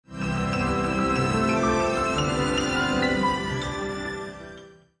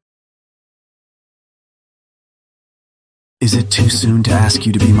Is it too soon to ask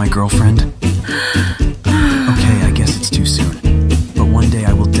you to be my girlfriend? Okay, I guess it's too soon. But one day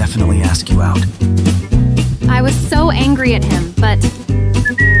I will definitely ask you out. I was so angry at him, but...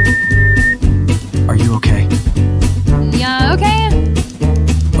 Are you okay? Yeah, okay?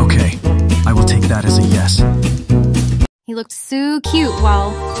 Okay, I will take that as a yes. He looked so cute while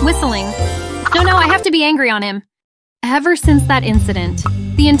whistling. No, I have to be angry on him. Ever since that incident,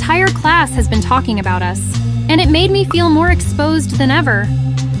 the entire class has been talking about us, and it made me feel more exposed than ever.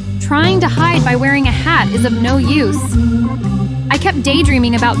 Trying to hide by wearing a hat is of no use. I kept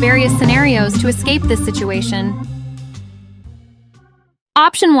daydreaming about various scenarios to escape this situation.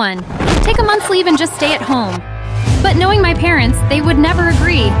 Option 1. Take a month's leave and just stay at home. But knowing my parents, they would never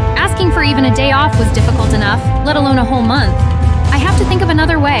agree. Asking for even a day off was difficult enough, let alone a whole month. I have to think of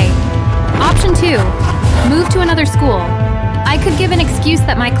another way. Option 2. Move to another school. I could give an excuse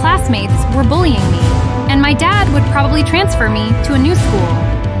that my classmates were bullying me, and my dad would probably transfer me to a new school.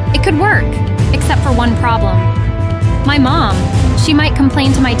 It could work, except for one problem. My mom. She might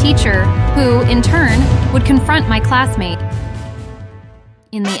complain to my teacher, who, in turn, would confront my classmate.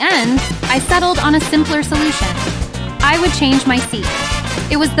 In the end, I settled on a simpler solution. I would change my seat.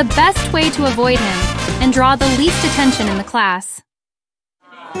 It was the best way to avoid him and draw the least attention in the class.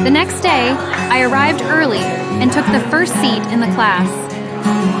 The next day, I arrived early and took the first seat in the class.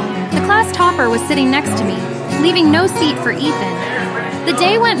 The class topper was sitting next to me, leaving no seat for Ethan. The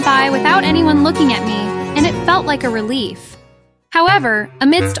day went by without anyone looking at me, and it felt like a relief. However,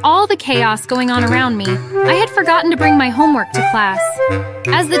 amidst all the chaos going on around me, I had forgotten to bring my homework to class.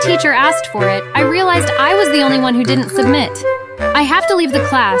 As the teacher asked for it, I realized I was the only one who didn't submit. I have to leave the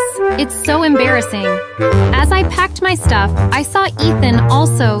class. It's so embarrassing. As I packed my stuff, I saw Ethan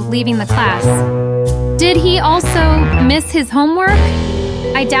also leaving the class. Did he also miss his homework?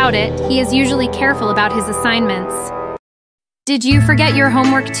 I doubt it. He is usually careful about his assignments. Did you forget your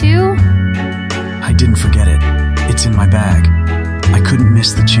homework too? I didn't forget it. It's in my bag. I couldn't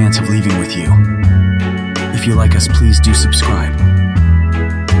miss the chance of leaving with you. If you like us, please do subscribe.